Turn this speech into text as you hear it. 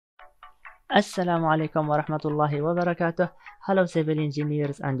Assalamu alaikum wa rahmatullahi wa barakatuh. Hello civil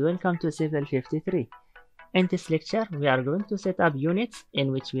engineers and welcome to CIVIL53. In this lecture, we are going to set up units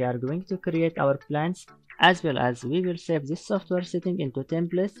in which we are going to create our plans, as well as we will save this software setting into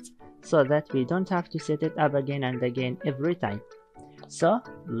templates so that we don't have to set it up again and again every time. So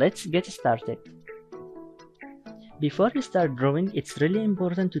let's get started. Before you start drawing, it's really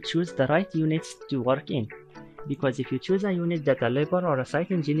important to choose the right units to work in. Because if you choose a unit that a laborer or a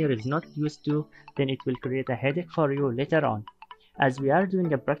site engineer is not used to, then it will create a headache for you later on. As we are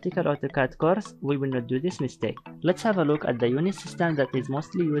doing a practical AutoCAD course, we will not do this mistake. Let's have a look at the unit system that is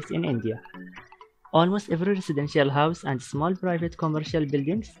mostly used in India. Almost every residential house and small private commercial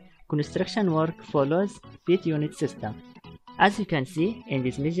buildings, construction work follows feet unit system. As you can see in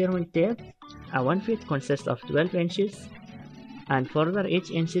this measurement tab, a 1 feet consists of 12 inches, and further each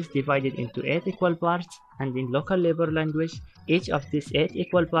inch is divided into 8 equal parts, and in local labor language, each of these 8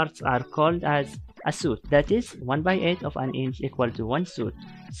 equal parts are called as a suit. That is, 1 by 8 of an inch equal to 1 suit.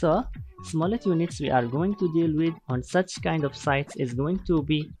 So, smallest units we are going to deal with on such kind of sites is going to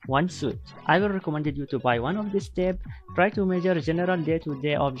be 1 suit. I will recommend you to buy one of this tab. Try to measure general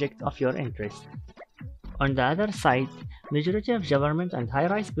day-to-day object of your interest. On the other side, majority of government and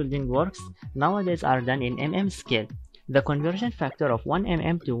high-rise building works nowadays are done in mm scale. The conversion factor of 1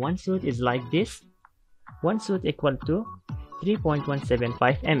 mm to 1 suit is like this. 1 suit equal to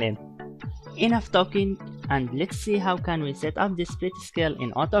 3.175 mm. Enough talking, and let's see how can we set up this split scale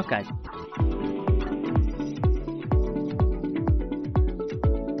in AutoCAD.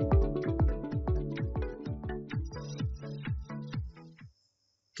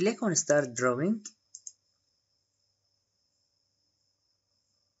 Click on Start Drawing.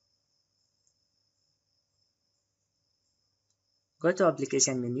 Go to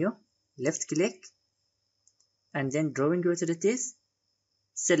Application menu, left click, and then Drawing Utilities,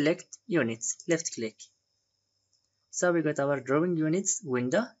 select Units, left click. So we got our Drawing Units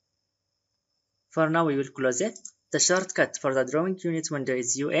window. For now we will close it. The shortcut for the Drawing Units window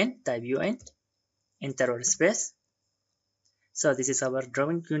is UN, type UN, enter or space. So this is our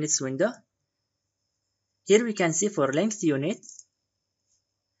Drawing Units window. Here we can see for length unit,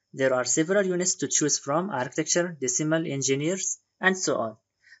 there are several units to choose from: architecture, decimal, engineers, and so on.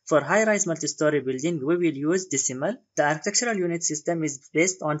 For high-rise multi-story building, we will use decimal. The architectural unit system is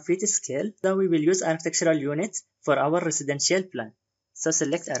based on feet scale, so we will use architectural units for our residential plan. So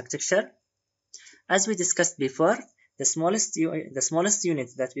select architecture. As we discussed before, the smallest unit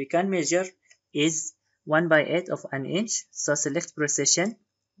that we can measure is 1 by 8 of an inch. So select precision,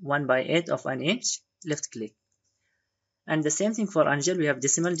 1 by 8 of an inch, left click. And the same thing for angle, we have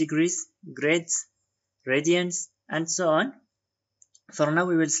decimal degrees, grades, radians, and so on. For now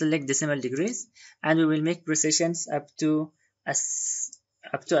we will select decimal degrees, and we will make precisions up to a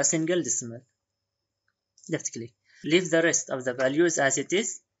single decimal. Left click. Leave the rest of the values as it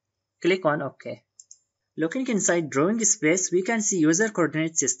is. Click on OK. Looking inside drawing space, we can see user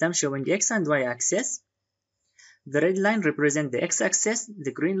coordinate system showing X and Y axis. The red line represents the X axis,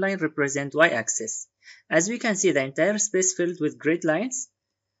 the green line represents Y axis. As we can see, the entire space filled with grid lines.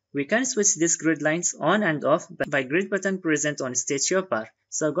 We can switch these grid lines on and off by grid button present on statue bar.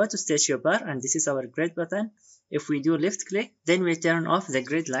 So go to statue bar, and this is our grid button. If we do left click, then we turn off the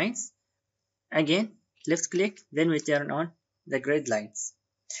grid lines. Again, left click, then we turn on the grid lines.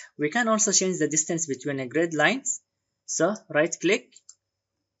 We can also change the distance between the grid lines. So right click,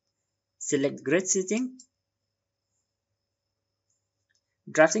 select grid setting.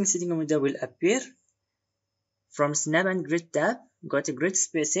 Drafting setting window will appear. From Snap and Grid tab, go to Grid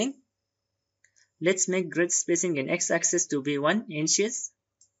Spacing. Let's make grid spacing in X-axis to be 1 inches.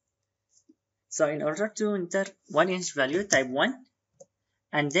 So in order to enter 1 inch value, type 1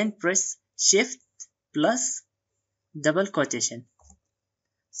 and then press Shift plus double quotation.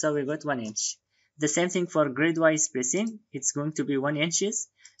 So we got 1 inch. The same thing for grid Y spacing, it's going to be 1 inches,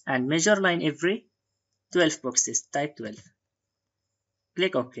 and measure line every 12 boxes, type 12.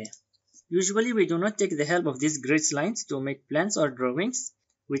 Click OK. Usually we do not take the help of these grid lines to make plans or drawings.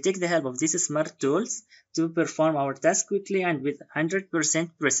 We take the help of these smart tools to perform our task quickly and with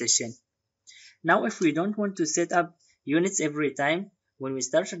 100% precision. Now if we don't want to set up units every time when we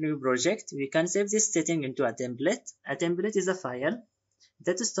start a new project, we can save this setting into a template. A template is a file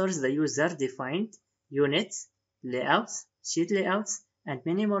that stores the user-defined units, layouts, sheet layouts, and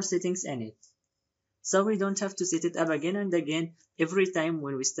many more settings in it. So we don't have to set it up again and again every time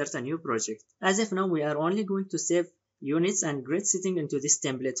when we start a new project. As of now, we are only going to save units and grid setting into this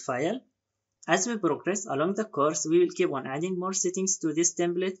template file. As we progress along the course, we will keep on adding more settings to this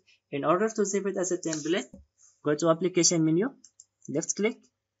template. In order to save it as a template, go to Application menu, left click,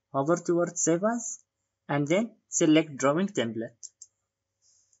 hover towards Save As, and then select Drawing Template.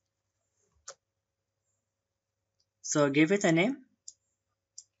 So give it a name.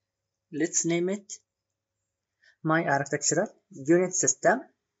 Let's name it My Architectural Unit System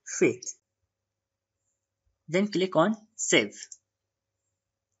Fit. Then click on Save.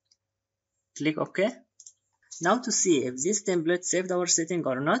 Click OK. Now to see if this template saved our setting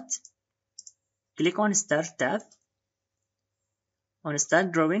or not, click on Start tab. On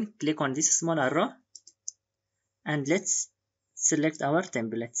Start Drawing, click on this small arrow and let's select our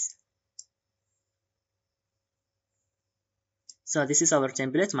templates. So this is our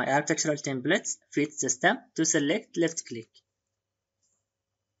template, My Architectural Templates Fit System. To select, left click.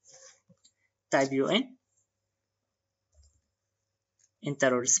 Type UN,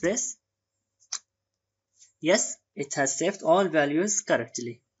 enter or space. Yes, it has saved all values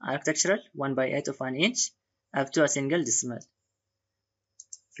correctly. Architectural 1/8 of an inch up to a single decimal.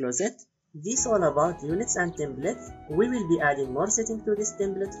 Close it. This is all about units and templates. We will be adding more settings to this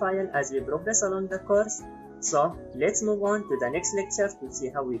template file as we progress along the course. So let's move on to the next lecture to see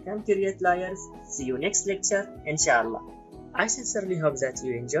how we can create layers. See you next lecture, inshallah. I sincerely hope that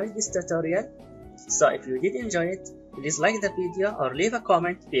you enjoyed this tutorial. So if you did enjoy it, please like the video or leave a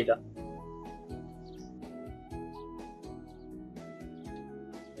comment below.